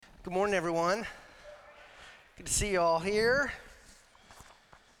Good morning, everyone. Good to see you all here.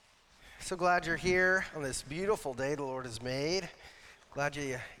 So glad you're here on this beautiful day the Lord has made. Glad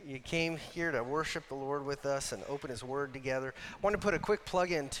you came here to worship the Lord with us and open His Word together. I want to put a quick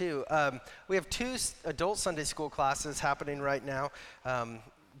plug in, too. We have two adult Sunday school classes happening right now.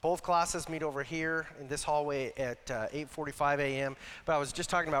 Both classes meet over here in this hallway at 8:45 a.m. But I was just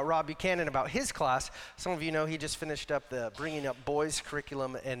talking about Rob Buchanan about his class. Some of you know he just finished up the Bringing Up Boys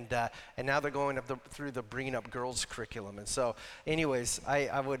curriculum, and now they're going through the Bringing Up Girls curriculum. And so, anyways,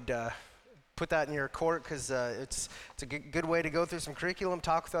 I would put that in your court because it's a good way to go through some curriculum,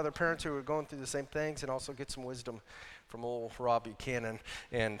 talk with other parents who are going through the same things, and also get some wisdom from old Rob Buchanan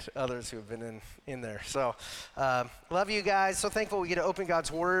and others who have been in there. So, love you guys. So thankful we get to open God's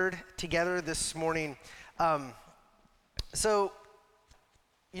Word together this morning. So,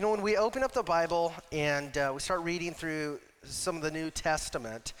 you know, when we open up the Bible and we start reading through some of the New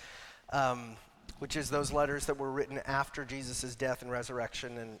Testament, which is those letters that were written after Jesus' death and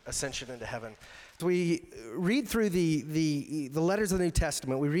resurrection and ascension into heaven. We read through the letters of the New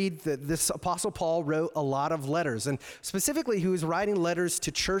Testament. We read that this Apostle Paul wrote a lot of letters, and specifically he was writing letters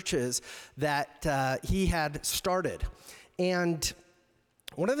to churches that he had started. And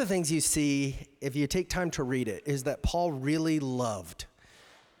one of the things you see, if you take time to read it, is that Paul really loved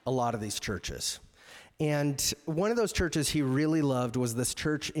a lot of these churches. And one of those churches he really loved was this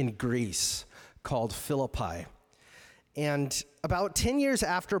church in Greece called Philippi. And about 10 years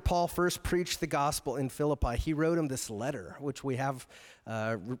after Paul first preached the gospel in Philippi, he wrote him this letter, which we have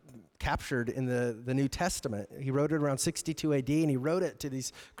captured in the New Testament. He wrote it around 62 AD, and he wrote it to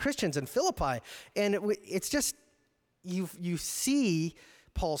these Christians in Philippi. And it's just, you see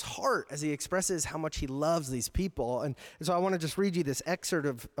Paul's heart as he expresses how much he loves these people. And so I want to just read you this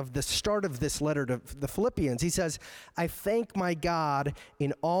excerpt of the start of this letter to the Philippians. He says, "I thank my God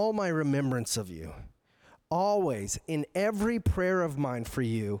in all my remembrance of you, always in every prayer of mine for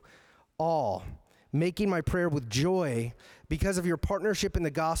you, all, making my prayer with joy because of your partnership in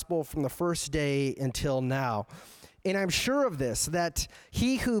the gospel from the first day until now. And I'm sure of this, that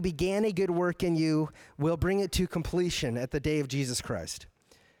he who began a good work in you will bring it to completion at the day of Jesus Christ.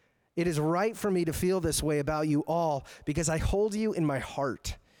 It is right for me to feel this way about you all because I hold you in my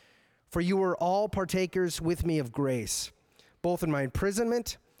heart. For you were all partakers with me of grace, both in my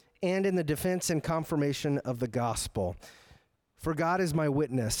imprisonment and in the defense and confirmation of the gospel. For God is my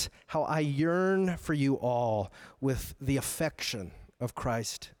witness, how I yearn for you all with the affection of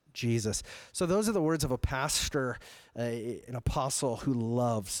Christ Jesus." So those are the words of a pastor, an apostle who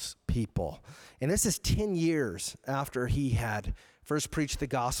loves people. And this is 10 years after he had first preached the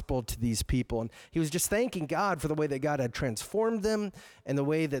gospel to these people. And he was just thanking God for the way that God had transformed them and the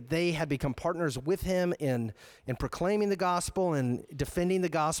way that they had become partners with him in proclaiming the gospel and defending the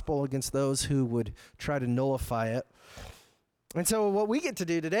gospel against those who would try to nullify it. And so what we get to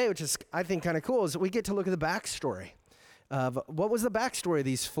do today, which is, I think, kind of cool, is we get to look at the backstory of what was the backstory of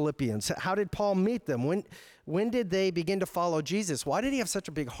these Philippians. How did Paul meet them? When did they begin to follow Jesus? Why did he have such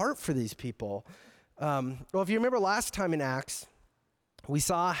a big heart for these people? Well, if you remember last time in Acts, we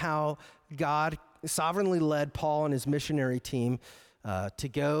saw how God sovereignly led Paul and his missionary team to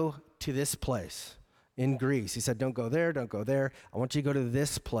go to this place in Greece. He said, don't go there, don't go there. I want you to go to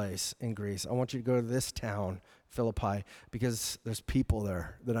this place in Greece. I want you to go to this town, Philippi, because there's people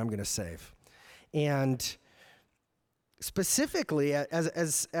there that I'm going to save. And specifically,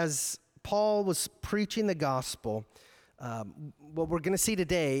 as Paul was preaching the gospel, what we're going to see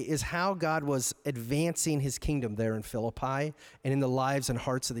today is how God was advancing his kingdom there in Philippi and in the lives and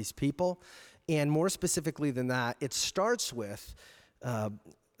hearts of these people. And more specifically than that, it starts with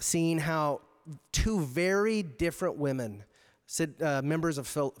seeing how two very different women, members of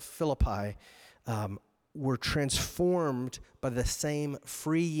Philippi, were transformed by the same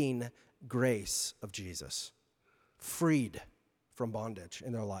freeing grace of Jesus, freed from bondage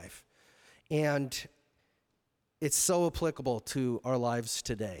in their life. And it's so applicable to our lives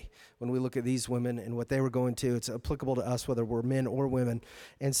today. When we look at these women and what they were going to, it's applicable to us whether we're men or women.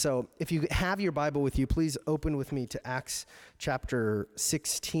 And so if you have your Bible with you, please open with me to Acts chapter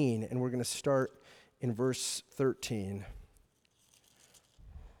 16, and we're going to start in verse 13.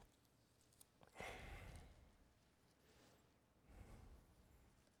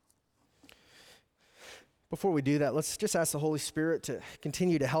 Before we do that, let's just ask the Holy Spirit to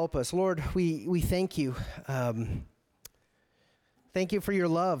continue to help us. Lord, we thank you. Thank you for your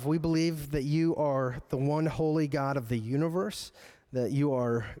love. We believe that you are the one holy God of the universe, that you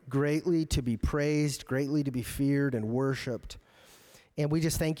are greatly to be praised, greatly to be feared and worshiped. And we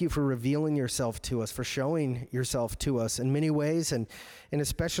just thank you for revealing yourself to us, for showing yourself to us in many ways, and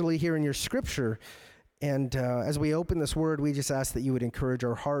especially here in your scripture. And as we open this word, we just ask that you would encourage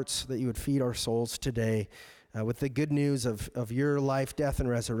our hearts, that you would feed our souls today with the good news of your life, death, and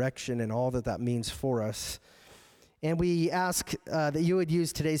resurrection, and all that that means for us. And we ask that you would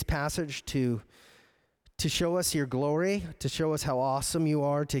use today's passage to show us your glory, to show us how awesome you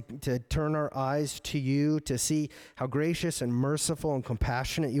are, to turn our eyes to you, to see how gracious and merciful and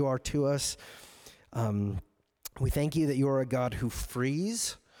compassionate you are to us. We thank you that you are a God who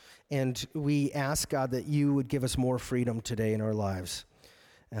frees, and we ask, God, that you would give us more freedom today in our lives.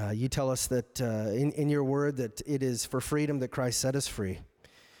 You tell us that in your word that it is for freedom that Christ set us free.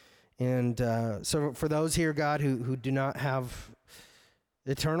 And so for those here, God, who do not have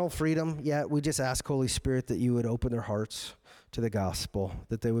eternal freedom yet, we just ask, Holy Spirit, that you would open their hearts to the gospel,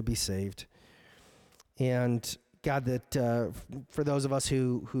 that they would be saved. And God, that for those of us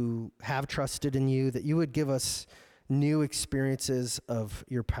who have trusted in you, that you would give us new experiences of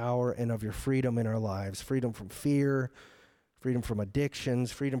your power and of your freedom in our lives, freedom from fear, freedom from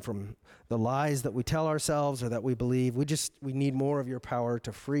addictions, freedom from the lies that we tell ourselves or that we believe. We need more of your power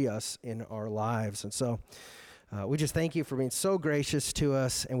to free us in our lives. And so we just thank you for being so gracious to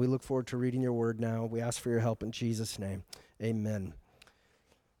us, and we look forward to reading your word now. We ask for your help in Jesus' name. Amen.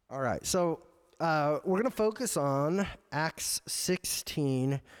 All right, so we're going to focus on Acts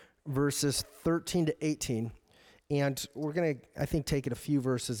 16, verses 13 to 18, and we're going to, I think, take it a few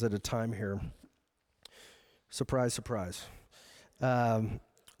verses at a time here. Surprise, surprise.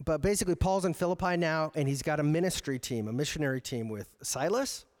 But basically, Paul's in Philippi now, and he's got a ministry team, a missionary team with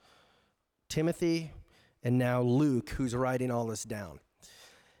Silas, Timothy, and now Luke, who's writing all this down.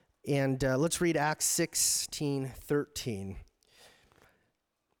 And let's read Acts 16:13.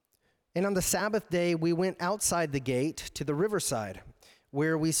 And on the Sabbath day, we went outside the gate to the riverside,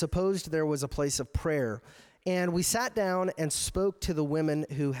 where we supposed there was a place of prayer. And we sat down and spoke to the women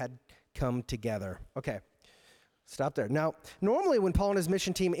who had come together. Okay. Stop there. Now, normally when Paul and his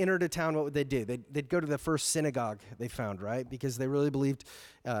mission team entered a town, what would they do? They'd go to the first synagogue they found, right? Because they really believed,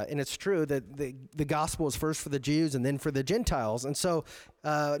 and it's true, that the gospel was first for the Jews and then for the Gentiles. And so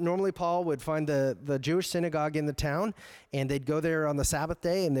normally Paul would find the Jewish synagogue in the town, and they'd go there on the Sabbath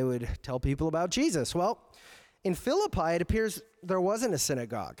day, and they would tell people about Jesus. Well, in Philippi, it appears there wasn't a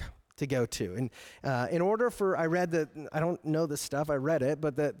synagogue to go to. And in order for, I read that, I don't know this stuff, I read it,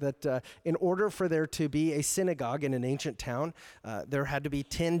 but that in order for there to be a synagogue in an ancient town, there had to be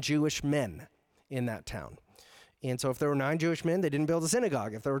 10 Jewish men in that town. And so if there were 9 Jewish men, they didn't build a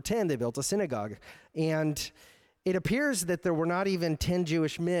synagogue. If there were 10, they built a synagogue. And it appears that there were not even 10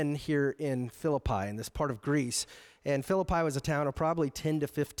 Jewish men here in Philippi, in this part of Greece. And Philippi was a town of probably 10 to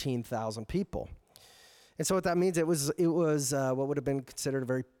 15,000 people. And so what that means, it was what would have been considered a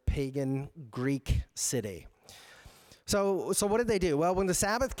very pagan Greek city. So what did they do? Well, when the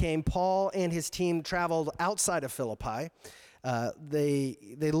Sabbath came, Paul and his team traveled outside of Philippi. They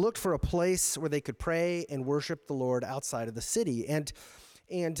looked for a place where they could pray and worship the Lord outside of the city.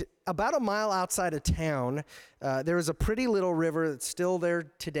 And about a mile outside of town, there is a pretty little river that's still there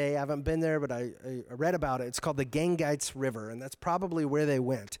today. I haven't been there, but I read about it. It's called the Gangites River, and that's probably where they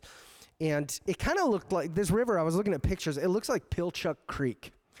went. And it kind of looked like this river. I was looking at pictures. It looks like Pilchuck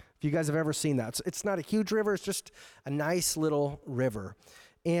Creek, if you guys have ever seen that. It's not a huge river. It's just a nice little river.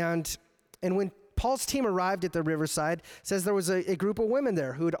 And when Paul's team arrived at the riverside, it says there was a group of women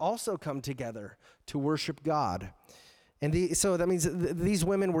there who had also come together to worship God. And so that means these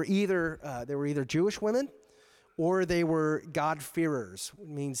women were either Jewish women or they were God-fearers. It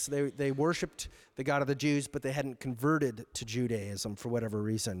means they worshiped the God of the Jews, but they hadn't converted to Judaism for whatever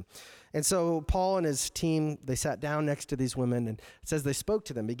reason. And so Paul and his team, they sat down next to these women, and it says they spoke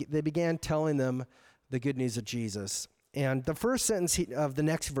to them. They began telling them the good news of Jesus. And the first sentence of the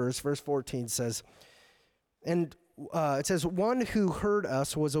next verse, verse 14, says, and it says, one who heard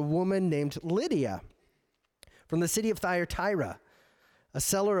us was a woman named Lydia from the city of Thyatira, a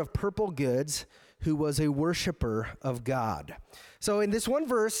seller of purple goods, who was a worshiper of God. So in this one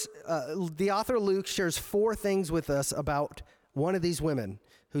verse, the author Luke shares 4 things with us about one of these women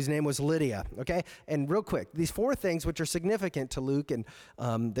whose name was Lydia, okay? And real quick, these 4 things which are significant to Luke and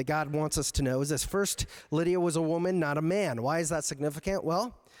that God wants us to know is this. First, Lydia was a woman, not a man. Why is that significant?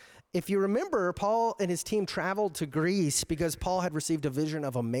 Well, if you remember, Paul and his team traveled to Greece because Paul had received a vision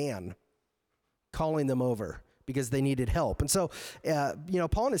of a man calling them over because they needed help. And so,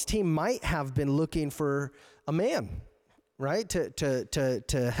 Paul and his team might have been looking for a man, right,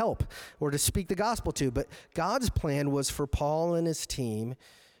 to help or to speak the gospel to. But God's plan was for Paul and his team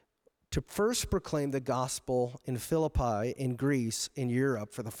to first proclaim the gospel in Philippi, in Greece, in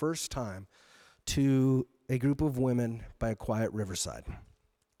Europe for the first time to a group of women by a quiet riverside.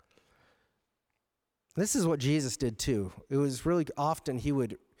 This is what Jesus did too. It was really often he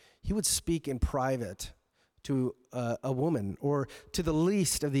would speak in private to a woman or to the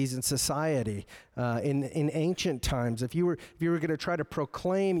least of these in society. In ancient times, if you were going to try to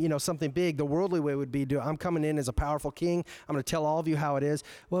proclaim, something big, the worldly way would be, I'm coming in as a powerful king. I'm going to tell all of you how it is.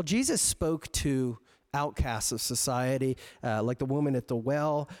 Well, Jesus spoke to outcasts of society, like the woman at the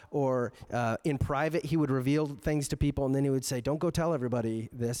well, or in private, he would reveal things to people, and then he would say, don't go tell everybody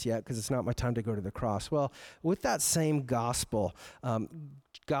this yet, because it's not my time to go to the cross. Well, with that same gospel,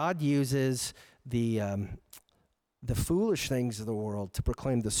 God uses the foolish things of the world to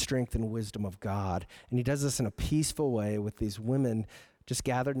proclaim the strength and wisdom of God. And he does this in a peaceful way with these women just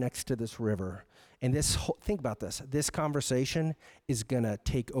gathered next to this river. And think about this. This conversation is going to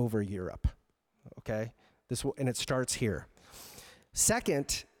take over Europe. Okay? And it starts here.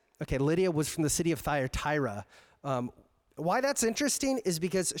 Second, Lydia was from the city of Thyatira. Why that's interesting is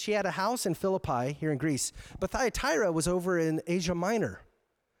because she had a house in Philippi here in Greece, but Thyatira was over in Asia Minor.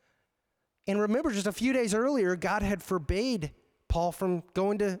 And remember, just a few days earlier, God had forbade Paul from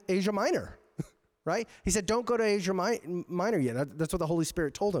going to Asia Minor, right? He said, don't go to Asia Minor yet. That's what the Holy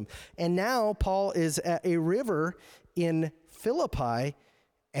Spirit told him. And now Paul is at a river in Philippi,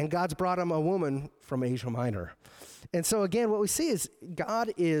 and God's brought him a woman from Asia Minor. And so again, what we see is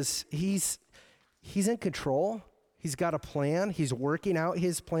God he's in control. He's got a plan. He's working out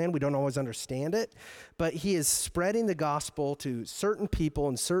his plan. We don't always understand it, but he is spreading the gospel to certain people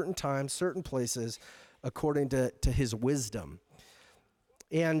in certain times, certain places, according to his wisdom.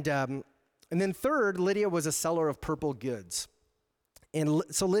 And then third, Lydia was a seller of purple goods. And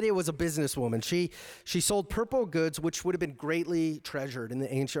so Lydia was a businesswoman. She sold purple goods, which would have been greatly treasured in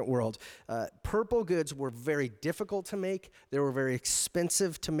the ancient world. Purple goods were very difficult to make. They were very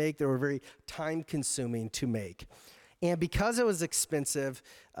expensive to make. They were very time-consuming to make. And because it was expensive,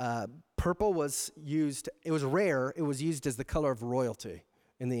 purple was used, it was rare, it was used as the color of royalty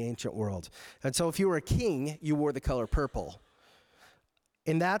in the ancient world. And so if you were a king, you wore the color purple.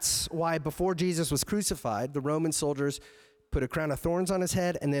 And that's why before Jesus was crucified, the Roman soldiers put a crown of thorns on his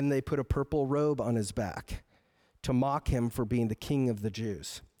head, and then they put a purple robe on his back to mock him for being the king of the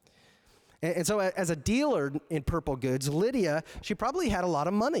Jews. And so as a dealer in purple goods, Lydia, she probably had a lot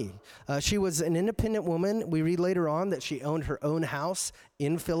of money. She was an independent woman. We read later on that she owned her own house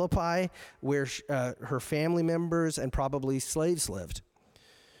in Philippi where her family members and probably slaves lived.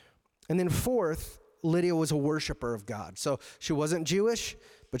 And then fourth, Lydia was a worshiper of God. So she wasn't Jewish,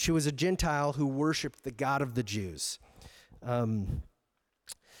 but she was a Gentile who worshiped the God of the Jews. And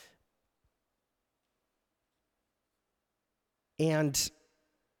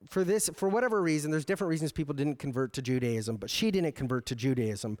for whatever reason, there's different reasons people didn't convert to Judaism, but she didn't convert to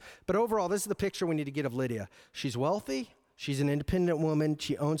Judaism. But overall, this is the picture we need to get of Lydia. She's wealthy, she's an independent woman,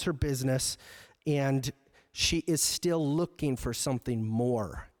 she owns her business, and she is still looking for something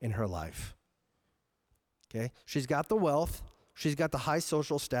more in her life. Okay? She's got the wealth, she's got the high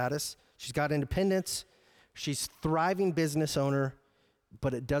social status, she's got independence, she's a thriving business owner,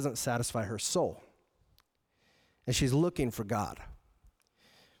 but it doesn't satisfy her soul. And she's looking for God.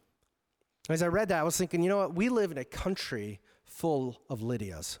 As I read that, I was thinking, you know what? We live in a country full of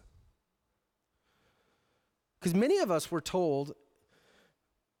Lydias. Because many of us were told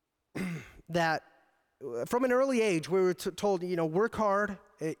that from an early age, we were told, work hard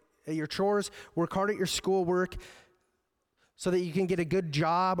at your chores, work hard at your schoolwork, so that you can get a good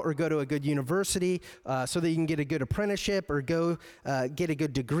job or go to a good university, so that you can get a good apprenticeship or go get a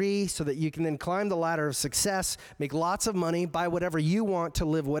good degree, so that you can then climb the ladder of success, make lots of money, buy whatever you want to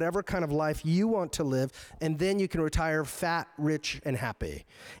live, whatever kind of life you want to live, and then you can retire fat, rich, and happy.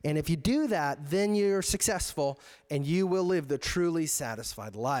 And if you do that, then you're successful and you will live the truly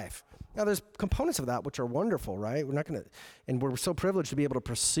satisfied life. Now, there's components of that which are wonderful, right? And we're so privileged to be able to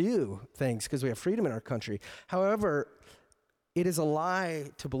pursue things because we have freedom in our country. However, it is a lie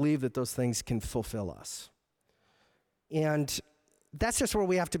to believe that those things can fulfill us. And that's just where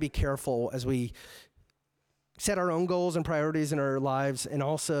we have to be careful as we set our own goals and priorities in our lives, and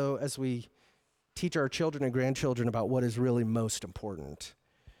also as we teach our children and grandchildren about what is really most important.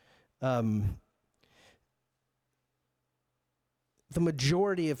 The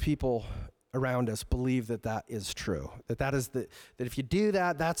majority of people around us believe that is true, that if you do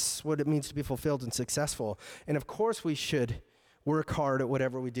that, that's what it means to be fulfilled and successful. And of course we should work hard at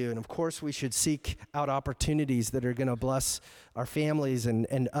whatever we do. And of course, we should seek out opportunities that are going to bless our families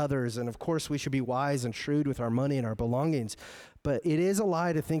and others. And of course, we should be wise and shrewd with our money and our belongings. But it is a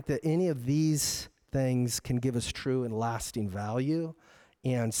lie to think that any of these things can give us true and lasting value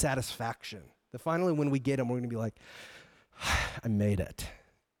and satisfaction. That finally, when we get them, we're going to be like, I made it.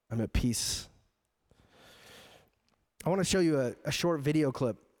 I'm at peace. I want to show you a short video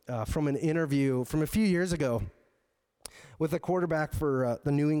clip from an interview from a few years ago with a quarterback for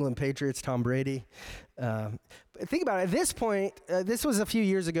the New England Patriots, Tom Brady. Think about it. At this point, this was a few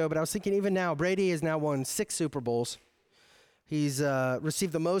years ago, but I was thinking even now, Brady has now won 6 Super Bowls. He's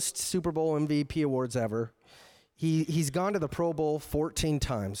received the most Super Bowl MVP awards ever. He's gone to the Pro Bowl 14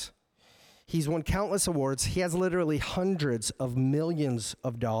 times. He's won countless awards. He has literally hundreds of millions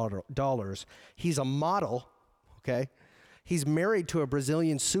of dollars. He's a model, okay? He's married to a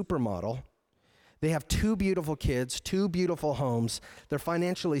Brazilian supermodel. They have 2 beautiful kids, 2 beautiful homes. They're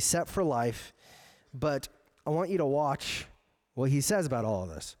financially set for life. But I want you to watch what he says about all of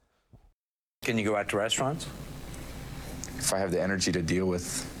this. Can you go out to restaurants? If I have the energy to deal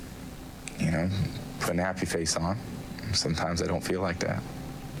with, putting a happy face on, sometimes I don't feel like that.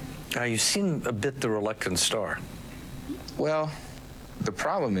 Now, you seem a bit the reluctant star. Well, the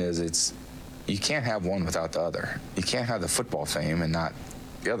problem is you can't have one without the other. You can't have the football fame and not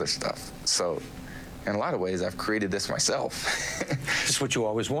the other stuff. So in a lot of ways, I've created this myself. Just what you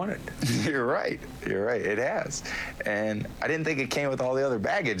always wanted. You're right. It has. And I didn't think it came with all the other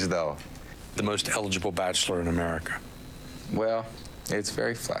baggage, though. The most eligible bachelor in America. Well, it's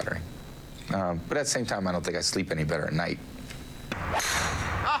very flattering. But at the same time, I don't think I sleep any better at night.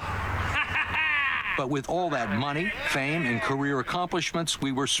 But with all that money, fame, and career accomplishments,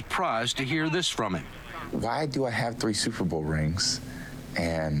 we were surprised to hear this from him. Why do I have 3 Super Bowl rings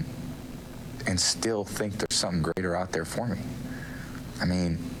and still think there's something greater out there for me? I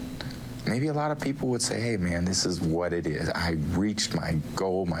mean, maybe a lot of people would say, hey, man, this is what it is. I reached my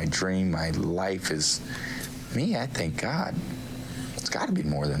goal, my dream, my life is... Me, I thank God. It's got to be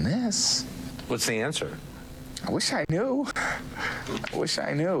more than this. What's the answer? I wish I knew.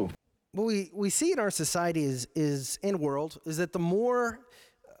 What we see in our society is in world is that the more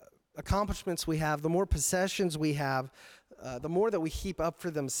accomplishments we have, the more possessions we have, the more that we heap up for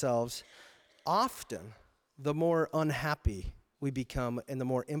themselves, often the more unhappy we become and the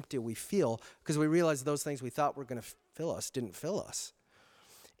more empty we feel because we realize those things we thought were going to fill us didn't fill us.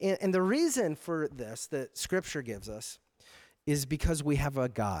 And the reason for this that Scripture gives us is because we have a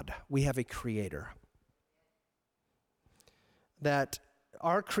God. We have a Creator. That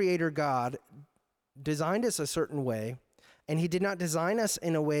our Creator God designed us a certain way, and He did not design us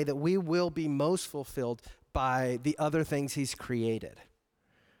in a way that we will be most fulfilled by the other things He's created.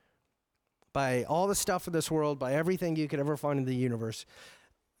 By all the stuff of this world, by everything you could ever find in the universe.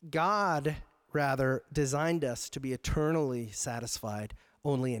 God, rather, designed us to be eternally satisfied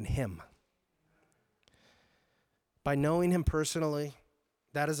only in Him. By knowing Him personally,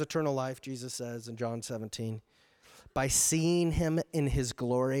 that is eternal life, Jesus says in John 17. By seeing Him in His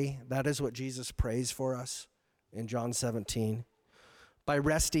glory, that is what Jesus prays for us in John 17. By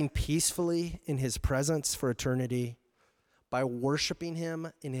resting peacefully in His presence for eternity. By worshiping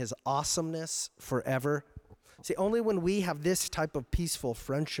Him in His awesomeness forever. See, only when we have this type of peaceful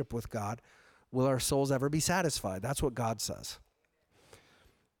friendship with God will our souls ever be satisfied. That's what God says.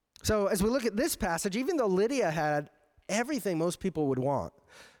 So as we look at this passage, even though Lydia had everything most people would want,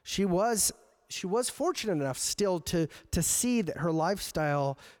 she was fortunate enough still to see that her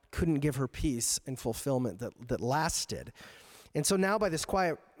lifestyle couldn't give her peace and fulfillment that lasted. And so now by this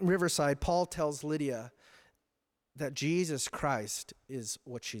quiet riverside, Paul tells Lydia that Jesus Christ is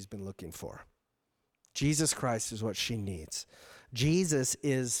what she's been looking for. Jesus Christ is what she needs. Jesus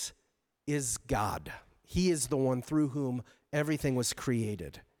is God. He is the one through whom everything was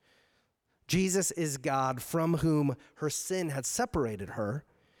created. Jesus is God from whom her sin had separated her.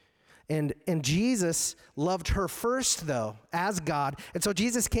 And Jesus loved her first, though, as God. And so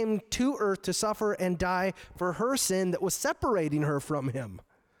Jesus came to earth to suffer and die for her sin that was separating her from Him.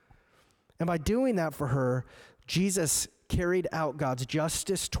 And by doing that for her, Jesus carried out God's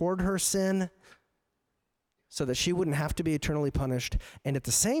justice toward her sin so that she wouldn't have to be eternally punished. And at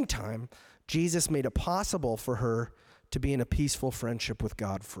the same time, Jesus made it possible for her to be in a peaceful friendship with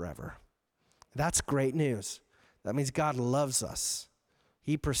God forever. That's great news. That means God loves us.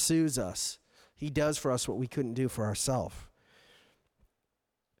 He pursues us. He does for us what we couldn't do for ourselves.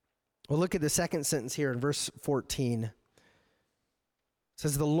 Well, look at the second sentence here in verse 14. It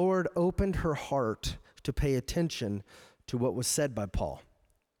says, the Lord opened her heart to pay attention to what was said by Paul.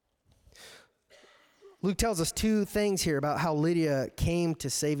 Luke tells us two things here about how Lydia came to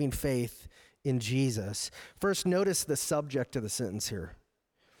saving faith in Jesus. First, notice the subject of the sentence here.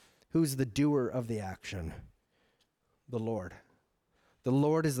 Who's the doer of the action? The Lord. The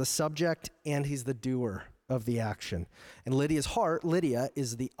Lord is the subject, and he's the doer of the action. And Lydia's heart, Lydia,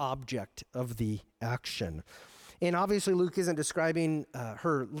 is the object of the action. And obviously, Luke isn't describing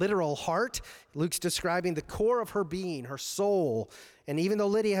her literal heart. Luke's describing the core of her being, her soul. And even though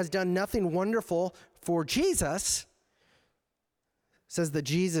Lydia has done nothing wonderful for Jesus, says that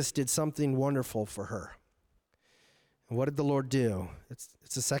Jesus did something wonderful for her. And what did the Lord do? It's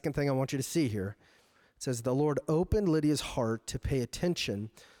the second thing I want you to see here. It says the Lord opened Lydia's heart to pay attention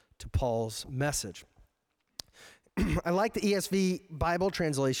to Paul's message. I like the ESV Bible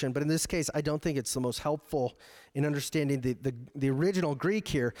translation, but in this case, I don't think it's the most helpful in understanding the original Greek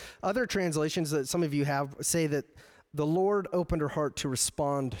here. Other translations that some of you have say that the Lord opened her heart to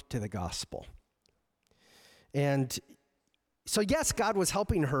respond to the gospel. And so yes, God was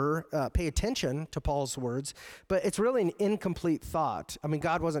helping her pay attention to Paul's words, but it's really an incomplete thought. I mean,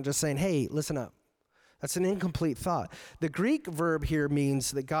 God wasn't just saying, hey, listen up. That's an incomplete thought. The Greek verb here means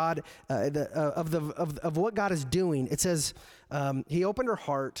that God, of what God is doing, it says he opened her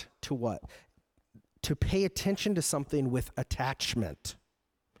heart to what? To pay attention to something with attachment,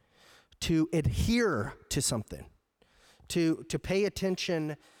 to adhere to something, to pay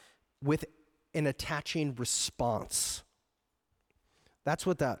attention with an attaching response. That's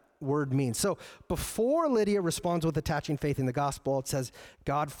what that word means. So before Lydia responds with attaching faith in the gospel, it says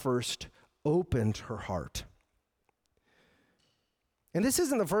God first opened her heart. And this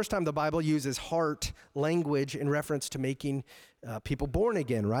isn't the first time the Bible uses heart language in reference to making people born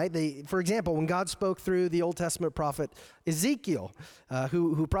again, right? For example, when God spoke through the Old Testament prophet Ezekiel,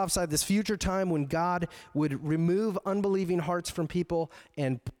 who prophesied this future time when God would remove unbelieving hearts from people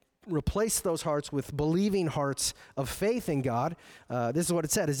and replace those hearts with believing hearts of faith in God. This is what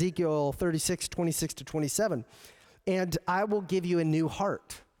it said, Ezekiel 36, 26 to 27. And I will give you a new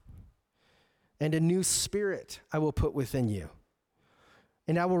heart, and a new spirit I will put within you.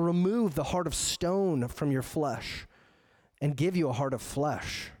 And I will remove the heart of stone from your flesh and give you a heart of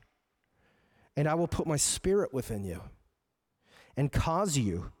flesh. And I will put my spirit within you and cause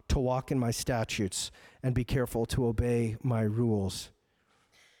you to walk in my statutes and be careful to obey my rules.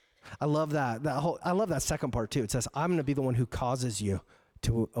 I love that. I love that second part too. It says, I'm going to be the one who causes you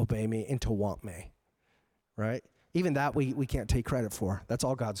to obey me and to want me, right? Even that we can't take credit for. That's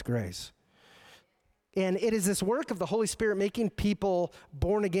all God's grace. And it is this work of the Holy Spirit making people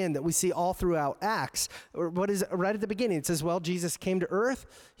born again that we see all throughout Acts. Or what is right at the beginning? It says, well, Jesus came to earth.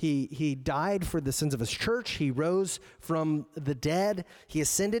 He died for the sins of his church. He rose from the dead. He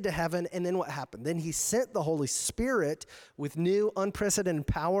ascended to heaven. And then what happened? Then he sent the Holy Spirit with new unprecedented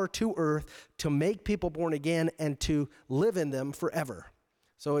power to earth to make people born again and to live in them forever.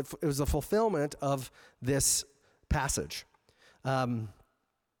 So it was a fulfillment of this passage.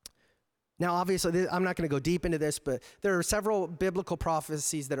 Now, obviously, I'm not going to go deep into this, but there are several biblical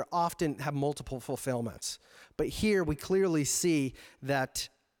prophecies that often have multiple fulfillments. But here we clearly see that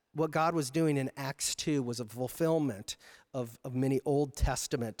what God was doing in Acts 2 was a fulfillment of many Old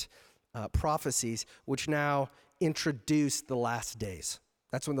Testament prophecies, which now introduced the last days.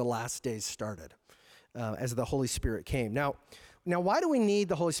 That's when the last days started, as the Holy Spirit came. Now, why do we need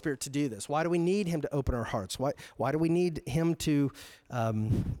the Holy Spirit to do this? Why do we need him to open our hearts? Why do we need him to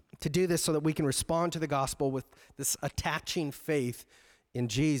do this so that we can respond to the gospel with this attaching faith in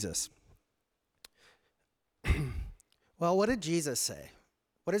Jesus? Well, what did Jesus say?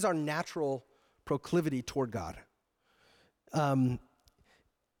 What is our natural proclivity toward God? In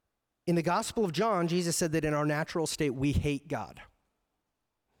the Gospel of John, Jesus said that in our natural state, we hate God.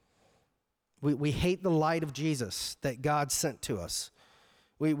 We hate the light of Jesus that God sent to us.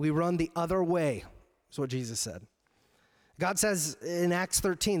 We run the other way, is what Jesus said. God says in Acts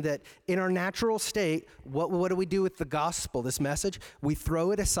 13 that in our natural state, what do we do with the gospel, this message? We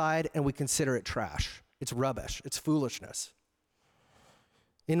throw it aside and we consider it trash. It's rubbish. It's foolishness.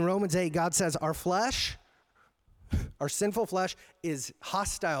 In Romans 8, God says our flesh, our sinful flesh, is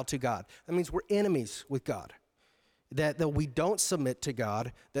hostile to God. That means we're enemies with God. That we don't submit to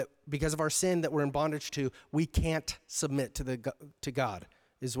God, that because of our sin that we're in bondage to, we can't submit to God,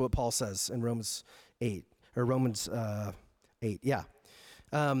 is what Paul says in Romans 8, or Romans 8, yeah.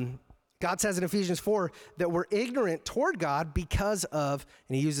 God says in Ephesians 4 that we're ignorant toward God because of,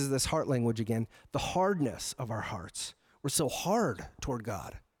 and he uses this heart language again, the hardness of our hearts. We're so hard toward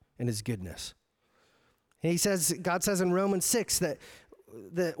God and his goodness. And God says in Romans 6 that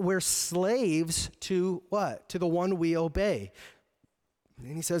we're slaves to what? To the one we obey.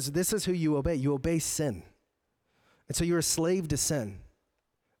 And he says, this is who you obey. You obey sin. And so you're a slave to sin. And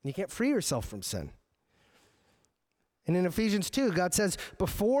you can't free yourself from sin. And in Ephesians 2, God says,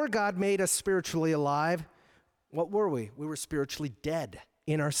 before God made us spiritually alive, what were we? We were spiritually dead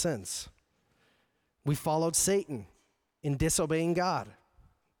in our sins. We followed Satan in disobeying God.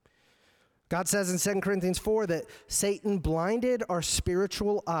 God says in 2 Corinthians 4 that Satan blinded our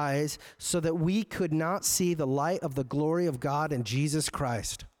spiritual eyes so that we could not see the light of the glory of God in Jesus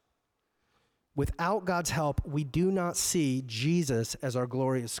Christ. Without God's help, we do not see Jesus as our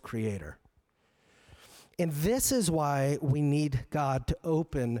glorious creator. And this is why we need God to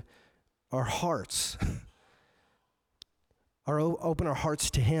open our hearts, open our hearts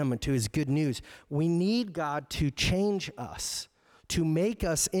to him and to his good news. We need God to change us, to make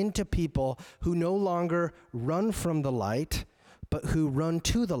us into people who no longer run from the light, but who run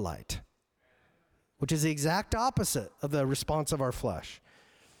to the light, which is the exact opposite of the response of our flesh.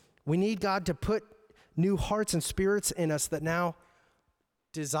 We need God to put new hearts and spirits in us that now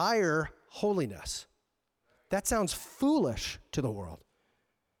desire holiness. That sounds foolish to the world.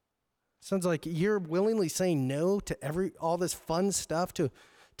 Sounds like you're willingly saying no to all this fun stuff to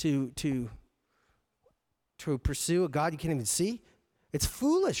pursue a God you can't even see. It's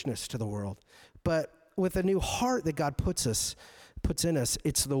foolishness to the world. But with a new heart that God puts in us,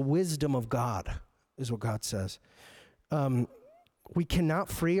 it's the wisdom of God, is what God says. We cannot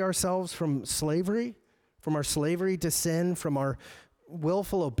free ourselves from slavery, from our slavery to sin, from our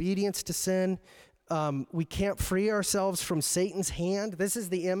willful obedience to sin. We can't free ourselves from Satan's hand. This is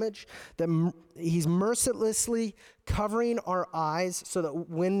the image that he's mercilessly covering our eyes so that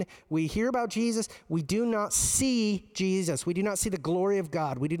when we hear about Jesus, we do not see Jesus. We do not see the glory of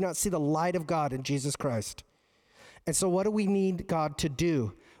God. We do not see the light of God in Jesus Christ. And so what do we need God to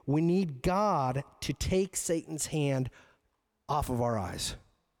do? We need God to take Satan's hand off of our eyes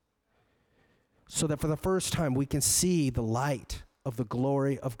so that for the first time we can see the light of the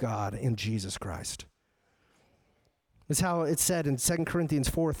glory of God in Jesus Christ. That's how it's said in 2 Corinthians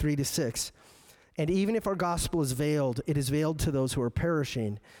 4, 3-6. And even if our gospel is veiled, it is veiled to those who are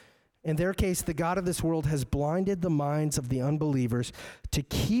perishing. In their case, the God of this world has blinded the minds of the unbelievers to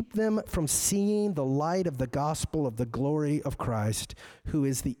keep them from seeing the light of the gospel of the glory of Christ, who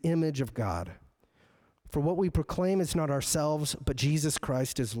is the image of God. For what we proclaim is not ourselves, but Jesus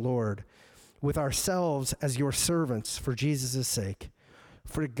Christ is Lord, with ourselves as your servants for Jesus' sake.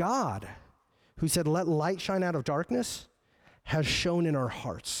 For God, who said, let light shine out of darkness, has shone in our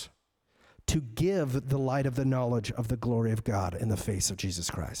hearts to give the light of the knowledge of the glory of God in the face of Jesus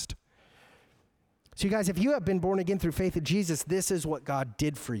Christ. So you guys, if you have been born again through faith in Jesus, this is what God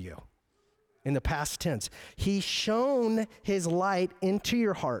did for you in the past tense. He shone his light into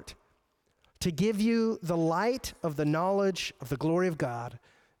your heart to give you the light of the knowledge of the glory of God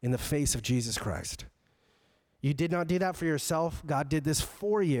in the face of Jesus Christ. You did not do that for yourself. God did this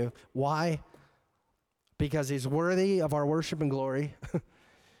for you. Why? Because he's worthy of our worship and glory.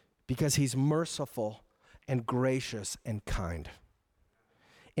 Because he's merciful and gracious and kind.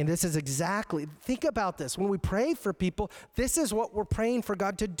 And this is exactly, think about this. When we pray for people, this is what we're praying for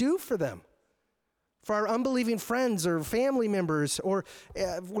God to do for them. For our unbelieving friends or family members, or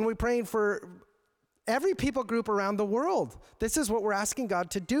when we're praying for every people group around the world, this is what we're asking God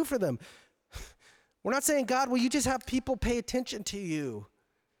to do for them. We're not saying, God, will you just have people pay attention to you?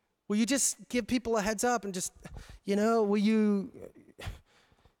 Will you just give people a heads up and just, will you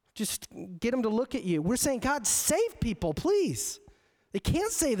just get them to look at you? We're saying, God, save people, please. They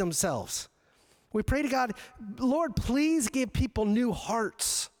can't save themselves. We pray to God, Lord, please give people new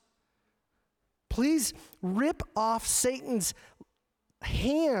hearts. Please rip off Satan's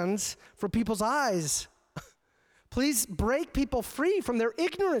hands from people's eyes. Please break people free from their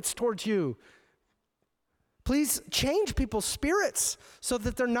ignorance towards you. Please change people's spirits so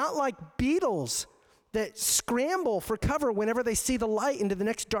that they're not like beetles that scramble for cover whenever they see the light into the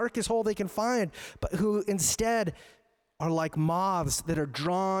next darkest hole they can find, but who instead are like moths that are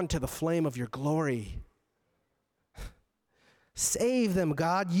drawn to the flame of your glory. Save them,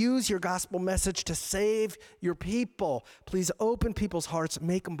 God. Use your gospel message to save your people. Please open people's hearts.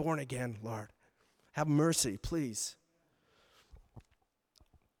 Make them born again, Lord. Have mercy, please.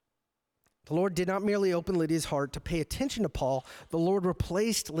 The Lord did not merely open Lydia's heart to pay attention to Paul. The Lord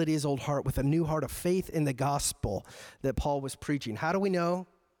replaced Lydia's old heart with a new heart of faith in the gospel that Paul was preaching. How do we know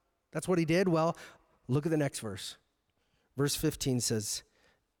that's what he did? Well, look at the next verse. Verse 15 says,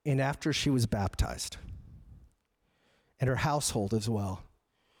 and after she was baptized, and her household as well,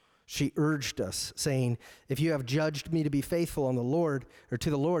 she urged us, saying, if you have judged me to be faithful on the Lord, or to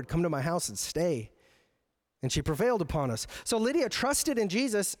the Lord, come to my house and stay. and she prevailed upon us. So Lydia trusted in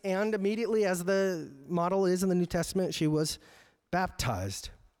Jesus, and immediately, as the model is in the New Testament, she was baptized.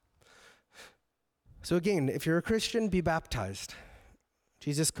 So again, if you're a Christian, be baptized.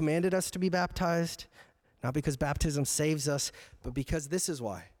 Jesus commanded us to be baptized, not because baptism saves us, but because this is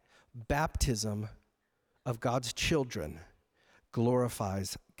why. Baptism of God's children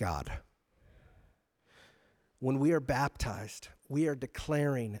glorifies God. When we are baptized, we are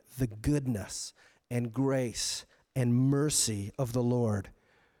declaring the goodness and grace and mercy of the Lord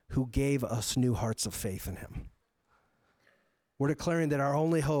who gave us new hearts of faith in him. We're declaring that our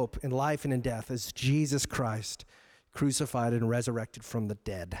only hope in life and in death is Jesus Christ, crucified and resurrected from the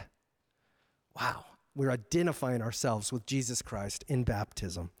dead. Wow. We're identifying ourselves with Jesus Christ in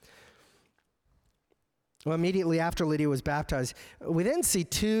baptism. Well, immediately after Lydia was baptized, we then see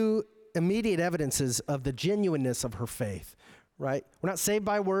two immediate evidences of the genuineness of her faith, right? We're not saved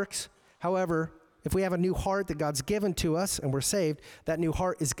by works. However, if we have a new heart that God's given to us and we're saved, that new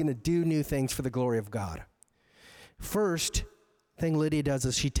heart is going to do new things for the glory of God. First thing Lydia does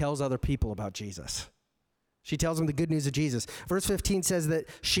is she tells other people about Jesus. She tells them the good news of Jesus. Verse 15 says that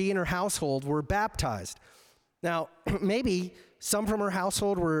she and her household were baptized. Now, maybe some from her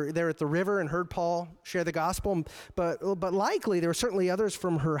household were there at the river and heard Paul share the gospel, but likely there were certainly others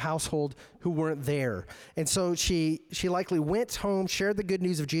from her household who weren't there. And so she likely went home, shared the good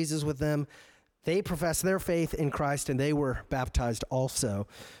news of Jesus with them. They professed their faith in Christ, and they were baptized also.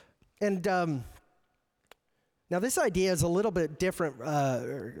 And now this idea is a little bit different,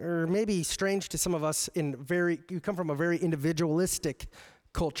 or maybe strange to some of us. You come from a very individualistic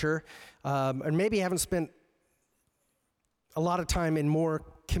culture, and maybe haven't spent a lot of time in more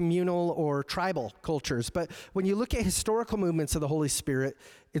communal or tribal cultures. But when you look at historical movements of the Holy Spirit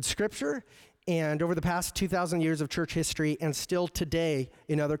in Scripture, and over the past 2,000 years of church history, and still today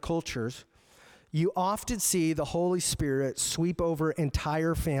in other cultures, you often see the Holy Spirit sweep over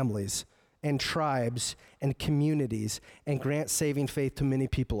entire families and tribes and communities and grant saving faith to many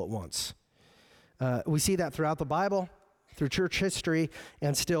people at once. We see that throughout the Bible, through church history,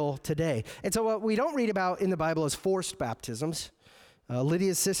 and still today. And so what we don't read about in the Bible is forced baptisms.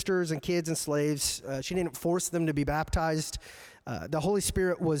 Lydia's sisters and kids and slaves, she didn't force them to be baptized. The Holy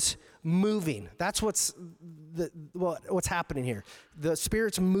Spirit was moving. That's what's happening here. The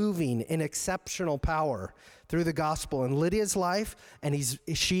Spirit's moving in exceptional power through the gospel in Lydia's life, and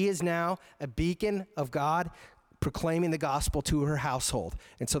she is now a beacon of God, proclaiming the gospel to her household.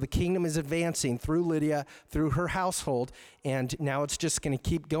 And so the kingdom is advancing through Lydia, through her household, and now it's just going to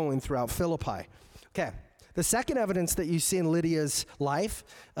keep going throughout Philippi. Okay. The second evidence that you see in Lydia's life,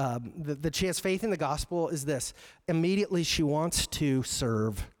 that she has faith in the gospel, is this. Immediately she wants to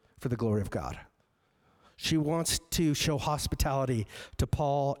serve for the glory of God. She wants to show hospitality to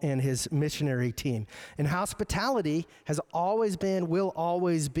Paul and his missionary team. And hospitality has always been, will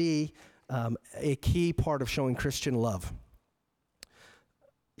always be, a key part of showing Christian love.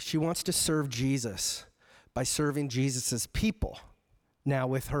 She wants to serve Jesus by serving Jesus's people, now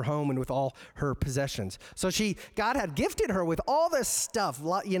with her home and with all her possessions. So God had gifted her with all this stuff,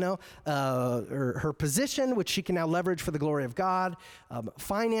 her position, which she can now leverage for the glory of God,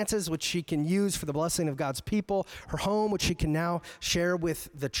 finances, which she can use for the blessing of God's people, her home, which she can now share with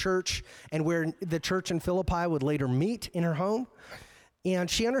the church, and where the church in Philippi would later meet in her home.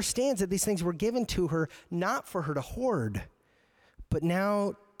 And she understands that these things were given to her not for her to hoard, but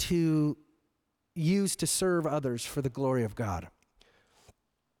now to use to serve others for the glory of God.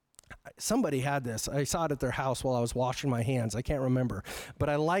 Somebody had this. I saw it at their house while I was washing my hands. I can't remember, but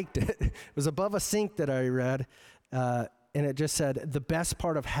I liked it. It was above a sink that I read, and it just said, "The best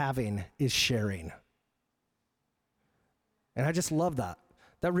part of having is sharing." And I just love that.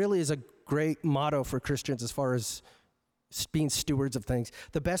 That really is a great motto for Christians as far as being stewards of things.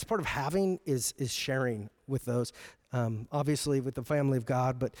 The best part of having is sharing with those, obviously with the family of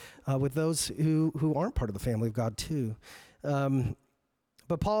God, but with those who aren't part of the family of God too.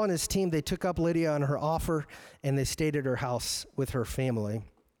 But Paul and his team, they took up Lydia on her offer, and they stayed at her house with her family.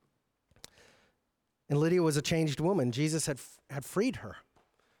 And Lydia was a changed woman. Jesus had freed her.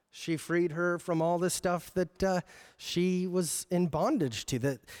 She freed her from all this stuff that she was in bondage to.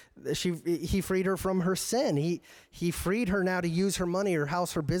 That he freed her from her sin. He freed her now to use her money, her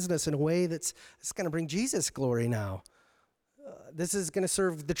house, her business in a way that's going to bring Jesus glory now. This is going to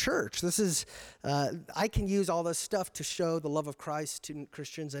serve the church. This is, I can use all this stuff to show the love of Christ to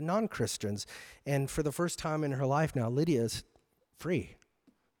Christians and non-Christians. And for the first time in her life now, Lydia's free.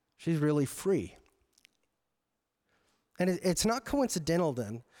 She's really free. And it's not coincidental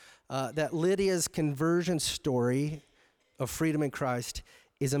then that Lydia's conversion story of freedom in Christ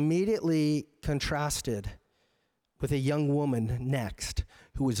is immediately contrasted with a young woman next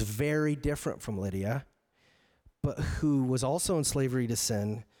who was very different from Lydia, but who was also in slavery to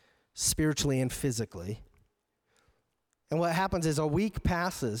sin, spiritually and physically. And what happens is a week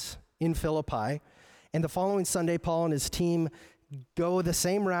passes in Philippi, and the following Sunday, Paul and his team go the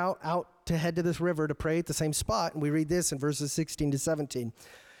same route out to head to this river to pray at the same spot. And we read this in verses 16 to 17.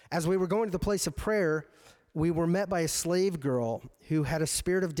 As we were going to the place of prayer, we were met by a slave girl who had a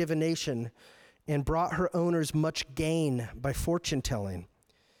spirit of divination and brought her owners much gain by fortune telling.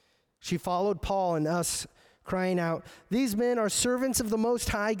 She followed Paul and us, crying out, "These men are servants of the Most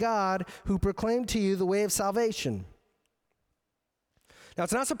High God who proclaim to you the way of salvation." Now,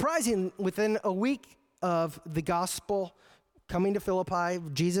 it's not surprising, within a week of the gospel coming to Philippi,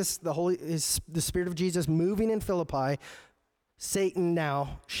 the Spirit of Jesus moving in Philippi, Satan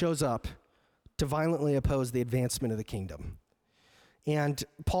now shows up to violently oppose the advancement of the kingdom. And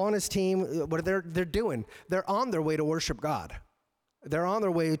Paul and his team, what they're doing, they're on their way to worship God. They're on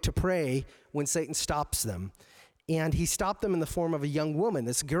their way to pray when Satan stops them. And he stopped them in the form of a young woman,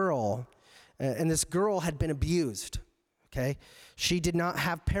 this girl. And this girl had been abused, okay? She did not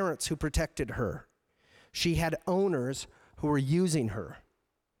have parents who protected her. She had owners who were using her.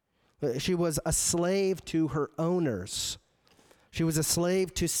 She was a slave to her owners. She was a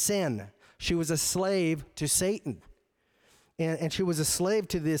slave to sin. She was a slave to Satan. And she was a slave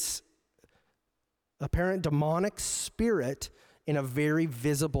to this apparent demonic spirit in a very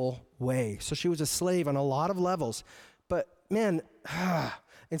visible way. So she was a slave on a lot of levels. But man,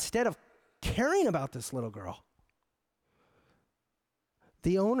 instead of caring about this little girl,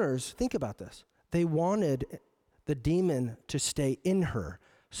 the owners, think about this, they wanted the demon to stay in her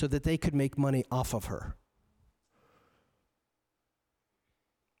so that they could make money off of her.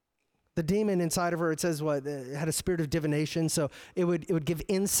 The demon inside of her, it says what? It had a spirit of divination, so it would give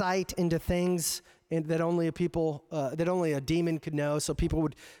insight into things that only a demon could know. So people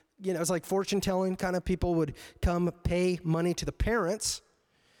would, it's like fortune telling kind of. People would come pay money to the parents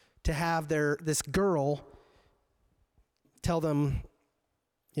to have this girl tell them,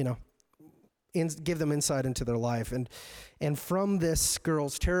 give them insight into their life. And from this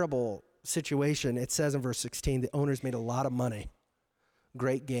girl's terrible situation, it says in verse 16, the owners made a lot of money,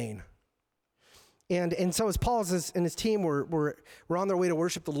 great gain. And so as Paul and his team were on their way to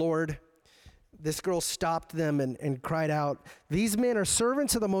worship the Lord, this girl stopped them and cried out, "These men are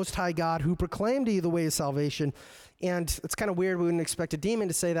servants of the Most High God who proclaim to you the way of salvation." And it's kind of weird. We wouldn't expect a demon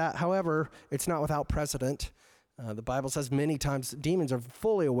to say that. However, it's not without precedent. The Bible says many times demons are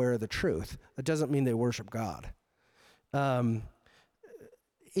fully aware of the truth. That doesn't mean they worship God. Even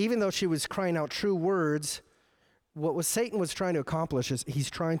though she was crying out true words, what Satan was trying to accomplish is he's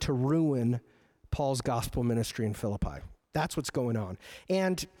trying to ruin Paul's gospel ministry in Philippi. That's what's going on.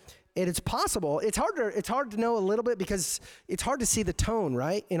 And it's possible. It's hard to know a little bit because it's hard to see the tone,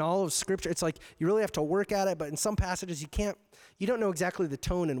 right? In all of Scripture, it's like you really have to work at it, but in some passages you don't know exactly the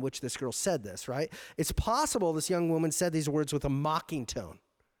tone in which this girl said this, right? It's possible this young woman said these words with a mocking tone,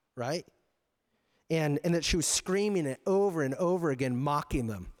 right? And that she was screaming it over and over again, mocking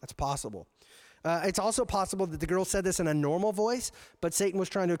them. That's possible. It's also possible that the girl said this in a normal voice, but Satan was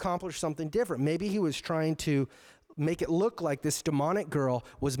trying to accomplish something different. Maybe he was trying to make it look like this demonic girl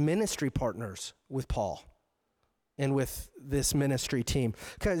was ministry partners with Paul and with this ministry team.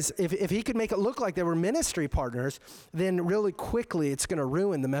 Because if he could make it look like they were ministry partners, then really quickly it's going to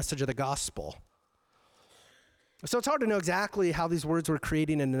ruin the message of the gospel. So it's hard to know exactly how these words were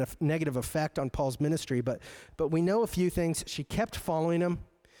creating a negative effect on Paul's ministry, but we know a few things. She kept following him.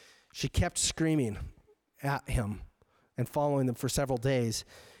 She kept screaming at him and following them for several days.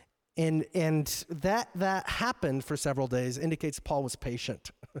 And that happened for several days indicates Paul was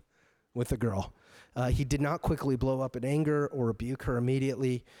patient with the girl. He did not quickly blow up in anger or rebuke her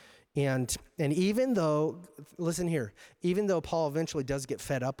immediately. And even though, listen here, even though Paul eventually does get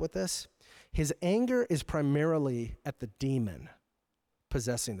fed up with this, his anger is primarily at the demon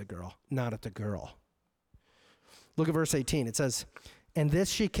possessing the girl, not at the girl. Look at verse 18. It says, "And this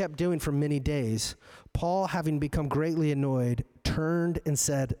she kept doing for many days. Paul, having become greatly annoyed, turned and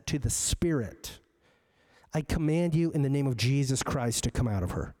said to the spirit, 'I command you in the name of Jesus Christ to come out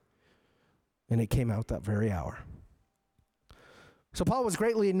of her.' And it came out that very hour." So Paul was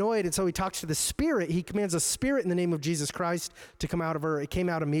greatly annoyed, and so he talks to the spirit. He commands the spirit in the name of Jesus Christ to come out of her. It came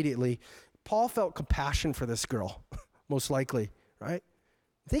out immediately. Paul felt compassion for this girl, most likely, right?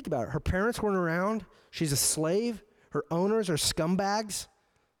 Think about it. Her parents weren't around. She's a slave. Her owners are scumbags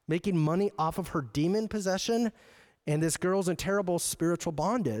making money off of her demon possession, and this girl's in terrible spiritual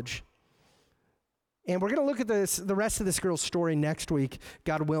bondage. And we're going to look at the rest of this girl's story next week,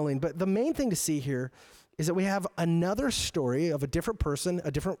 God willing. But the main thing to see here is that we have another story of a different person,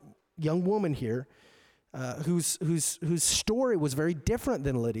 a different young woman here, whose story was very different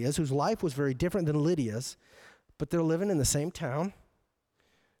than Lydia's, whose life was very different than Lydia's, but they're living in the same town.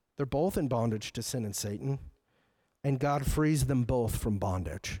 They're both in bondage to sin and Satan, and God frees them both from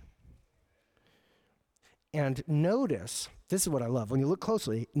bondage. And notice, this is what I love, when you look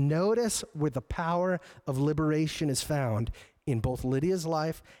closely, notice where the power of liberation is found in both Lydia's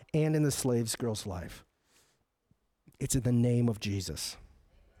life and in the slave girl's life. It's in the name of Jesus.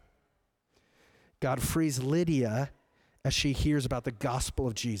 God frees Lydia as she hears about the gospel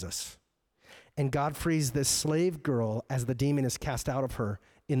of Jesus. And God frees this slave girl as the demon is cast out of her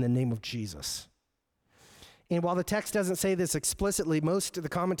in the name of Jesus. And while the text doesn't say this explicitly, most of the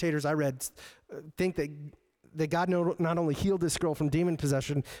commentators I read think that God not only healed this girl from demon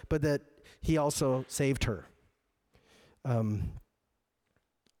possession, but that he also saved her.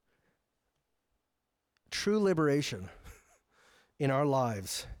 True liberation in our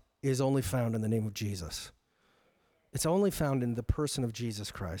lives is only found in the name of Jesus. It's only found in the person of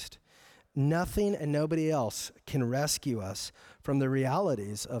Jesus Christ. Nothing and nobody else can rescue us from the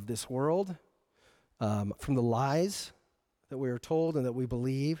realities of this world, from the lies that we are told and that we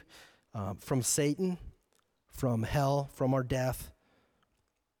believe, from Satan, from hell, from our death.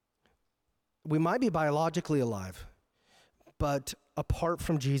 We might be biologically alive, but apart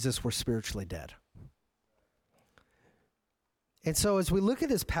from Jesus, we're spiritually dead. And so as we look at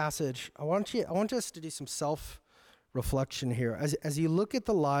this passage, I want us to do some self-reflection here. As you look at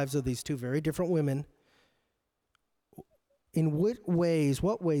the lives of these two very different women, in what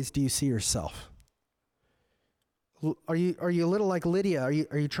ways do you see yourself? Are you a little like Lydia? Are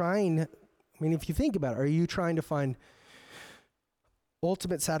you trying, if you think about it, are you trying to find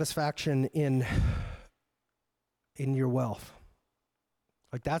ultimate satisfaction in your wealth?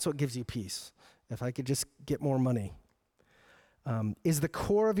 Like that's what gives you peace. If I could just get more money. Is the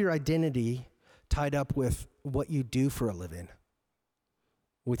core of your identity tied up with what you do for a living?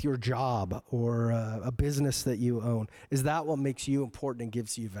 With your job or a business that you own? Is that what makes you important and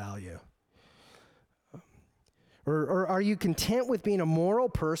gives you value? Or are you content with being a moral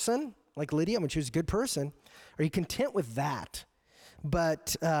person, like Lydia, when she was a good person? Are you content with that?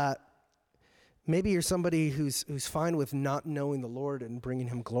 But maybe you're somebody who's fine with not knowing the Lord and bringing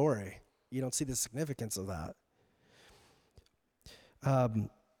him glory. You don't see the significance of that.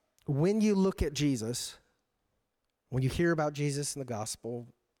 When you look at Jesus, when you hear about Jesus in the gospel,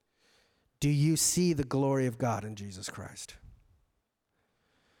 do you see the glory of God in Jesus Christ?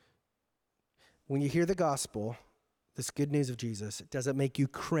 When you hear the gospel, this good news of Jesus, does it make you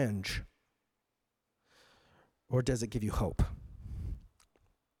cringe? Or does it give you hope?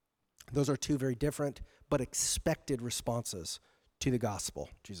 Those are two very different but expected responses to the gospel,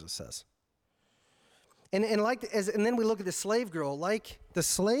 Jesus says. And then we look at the slave girl, like the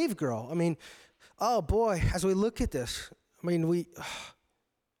slave girl. Oh boy, as we look at this,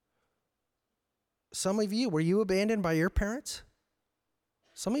 some of you, were you abandoned by your parents?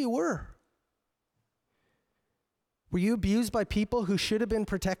 Some of you were. Were you abused by people who should have been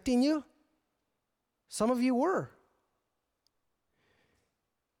protecting you? Some of you were.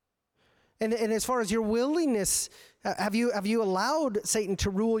 And as far as your willingness, have you allowed Satan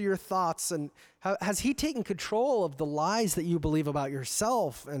to rule your thoughts? And has he taken control of the lies that you believe about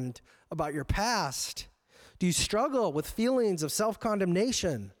yourself and about your past? Do you struggle with feelings of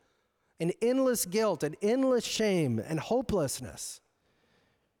self-condemnation and endless guilt and endless shame and hopelessness?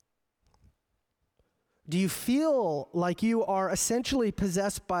 Do you feel like you are essentially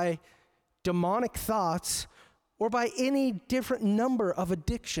possessed by demonic thoughts or by any different number of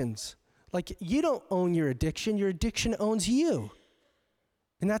addictions? Like you don't own your addiction owns you.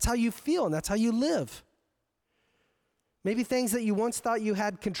 And that's how you feel, and that's how you live. Maybe things that you once thought you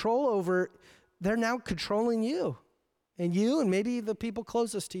had control over, they're now controlling you. And maybe the people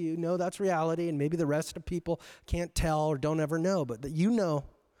closest to you know that's reality, and maybe the rest of people can't tell or don't ever know, but that you know,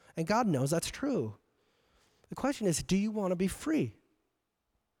 and God knows that's true. The question is, do you want to be free?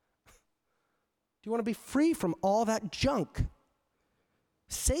 Do you want to be free from all that junk?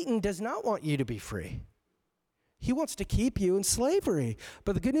 Satan does not want you to be free. He wants to keep you in slavery.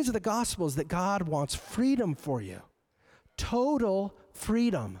 But the good news of the gospel is that God wants freedom for you. Total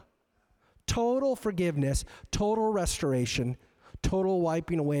freedom. Total forgiveness. Total restoration. Total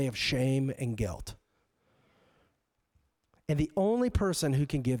wiping away of shame and guilt. And the only person who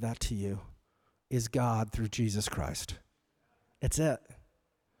can give that to you is God through Jesus Christ. It's it.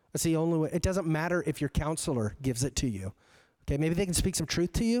 That's the only way. It doesn't matter if your counselor gives it to you. Okay, maybe they can speak some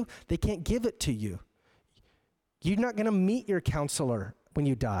truth to you. They can't give it to you. You're not going to meet your counselor when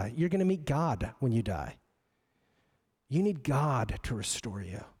you die. You're going to meet God when you die. You need God to restore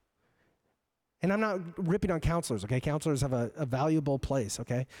you. And I'm not ripping on counselors, okay? Counselors have a valuable place,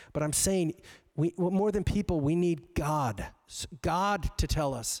 okay? But I'm saying, more than people, we need God. God to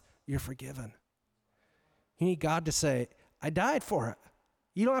tell us, you're forgiven. You need God to say, I died for it.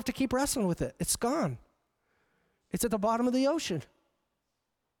 You don't have to keep wrestling with it. It's gone. It's at the bottom of the ocean.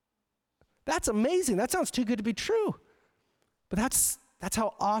 That's amazing. That sounds too good to be true. But that's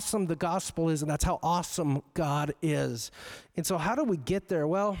how awesome the gospel is, and that's how awesome God is. And so how do we get there?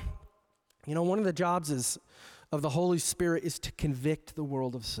 Well, one of the jobs of the Holy Spirit is to convict the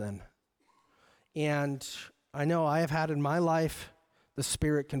world of sin. And I know I have had in my life the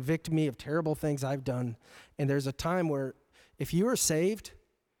Spirit convict me of terrible things I've done. And there's a time where if you are saved,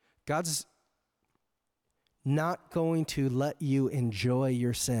 God's not going to let you enjoy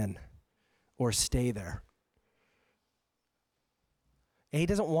your sin or stay there. And he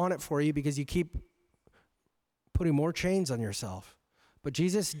doesn't want it for you because you keep putting more chains on yourself. But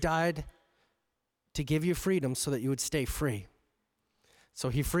Jesus died to give you freedom so that you would stay free. So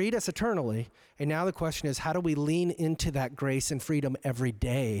he freed us eternally. And now the question is, how do we lean into that grace and freedom every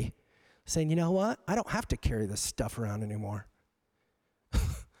day? Saying, you know what? I don't have to carry this stuff around anymore.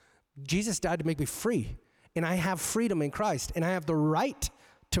 Jesus died to make me free. And I have freedom in Christ. And I have the right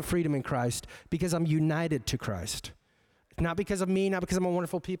to freedom in Christ because I'm united to Christ. Not because of me, not because I'm a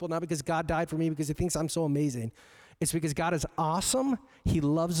wonderful people, not because God died for me, because he thinks I'm so amazing. It's because God is awesome, he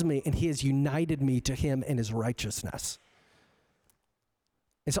loves me, and he has united me to him in his righteousness.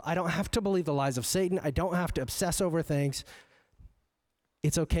 And so I don't have to believe the lies of Satan. I don't have to obsess over things.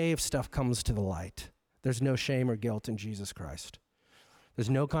 It's okay if stuff comes to the light. There's no shame or guilt in Jesus Christ. There's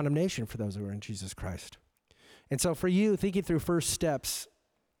no condemnation for those who are in Jesus Christ. And so for you, thinking through first steps,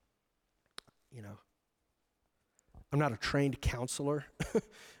 I'm not a trained counselor,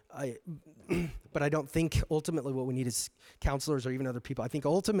 but I don't think ultimately what we need is counselors or even other people. I think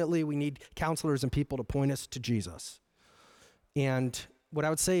ultimately we need counselors and people to point us to Jesus. And what I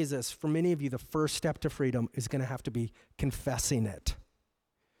would say is this, for many of you, the first step to freedom is going to have to be confessing it,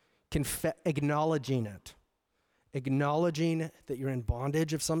 acknowledging it, acknowledging that you're in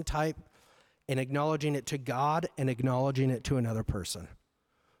bondage of some type, and acknowledging it to God and acknowledging it to another person.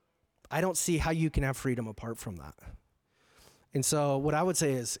 I don't see how you can have freedom apart from that. And so what I would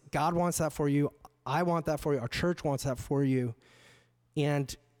say is God wants that for you. I want that for you. Our church wants that for you.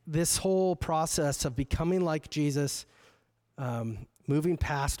 And this whole process of becoming like Jesus, moving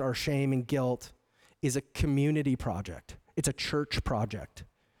past our shame and guilt, is a community project. It's a church project.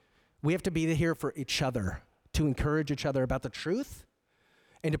 We have to be here for each other, to encourage each other about the truth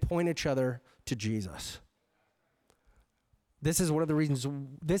and to point each other to Jesus. This is one of the reasons,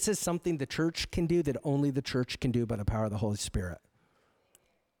 this is something the church can do that only the church can do by the power of the Holy Spirit.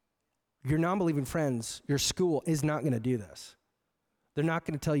 Your non-believing friends, your school is not going to do this. They're not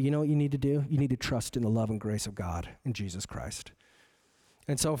going to tell you, you know what you need to do? You need to trust in the love and grace of God in Jesus Christ.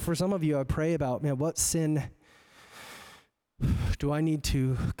 And so for some of you, I pray about, what sin do I need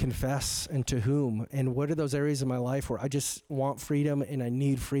to confess and to whom? And what are those areas of my life where I just want freedom and I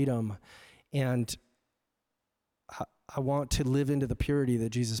need freedom? And I want to live into the purity that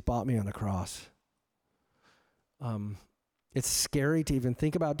Jesus bought me on the cross. It's scary to even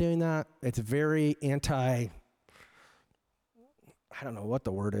think about doing that. It's very I don't know what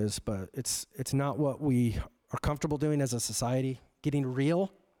the word is, but it's not what we are comfortable doing as a society, getting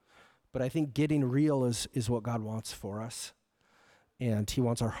real. But I think getting real is what God wants for us. And he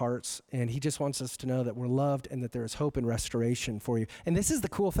wants our hearts, and he just wants us to know that we're loved and that there is hope and restoration for you. And this is the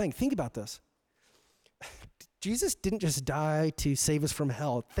cool thing. Think about this. Jesus didn't just die to save us from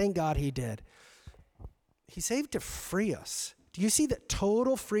hell. Thank God he did. He saved to free us. Do you see that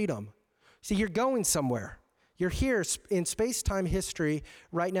total freedom? See, you're going somewhere. You're here in space-time history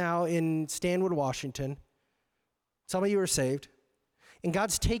right now in Stanwood, Washington. Some of you are saved. And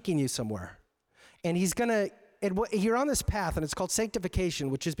God's taking you somewhere. And you're on this path, and it's called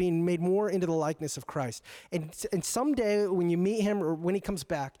sanctification, which is being made more into the likeness of Christ. And someday when you meet him or when he comes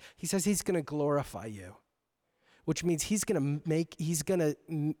back, he says he's going to glorify you, which means he's going to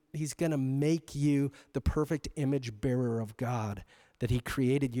make you the perfect image bearer of God that he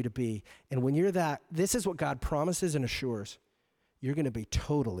created you to be. And when you're that, this is what God promises and assures. You're going to be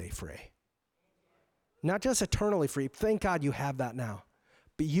totally free. Not just eternally free. Thank God you have that now.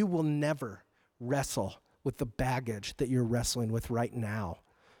 But you will never wrestle with the baggage that you're wrestling with right now.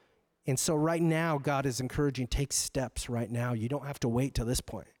 And so right now, God is encouraging, take steps right now. You don't have to wait till this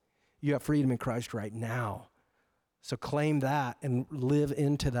point. You have freedom in Christ right now. So claim that and live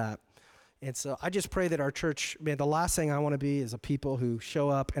into that. And so I just pray that our church, the last thing I want to be is a people who show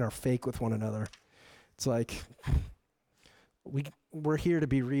up and are fake with one another. It's like, we're here to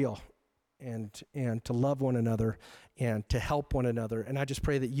be real and to love one another and to help one another. And I just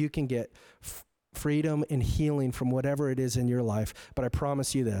pray that you can get freedom and healing from whatever it is in your life. But I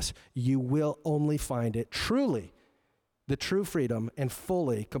promise you this, you will only find it truly, the true freedom and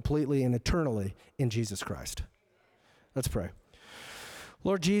fully, completely, and eternally in Jesus Christ. Let's pray.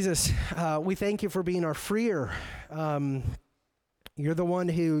 Lord Jesus, we thank you for being our freer. You're the one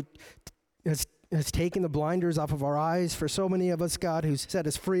who has taken the blinders off of our eyes for so many of us, God, who's set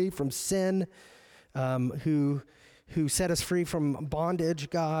us free from sin, who set us free from bondage,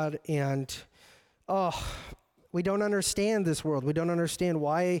 God. And, we don't understand this world. We don't understand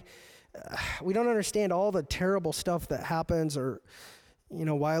why. We don't understand all the terrible stuff that happens, or,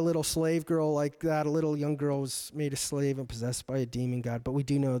 why a little slave girl like that, a little young girl was made a slave and possessed by a demon, God. But we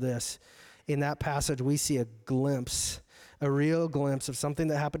do know this. In that passage, we see a real glimpse of something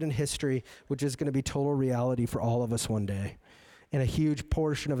that happened in history, which is going to be total reality for all of us one day. And a huge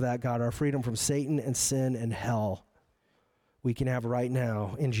portion of that, God, our freedom from Satan and sin and hell, we can have right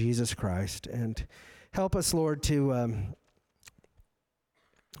now in Jesus Christ. And help us, Lord,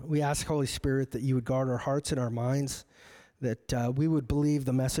 we ask, Holy Spirit, that you would guard our hearts and our minds, that we would believe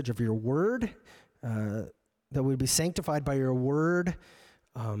the message of your word, that we'd be sanctified by your word,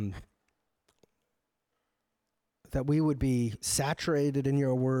 that we would be saturated in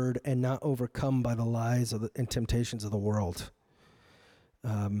your word and not overcome by the lies and temptations of the world,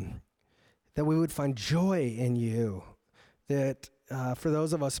 that we would find joy in you, that for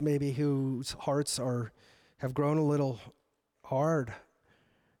those of us maybe whose hearts have grown a little hard,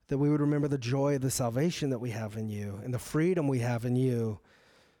 that we would remember the joy of the salvation that we have in you and the freedom we have in you,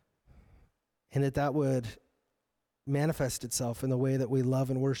 and that would manifest itself in the way that we love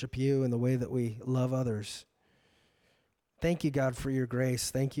and worship you and the way that we love others. Thank you, God, for your grace.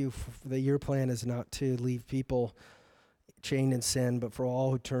 Thank you that your plan is not to leave people chained in sin, but for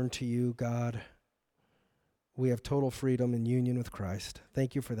all who turn to you, God, we have total freedom and union with Christ.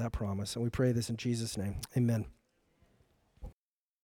 Thank you for that promise, and we pray this in Jesus' name. Amen.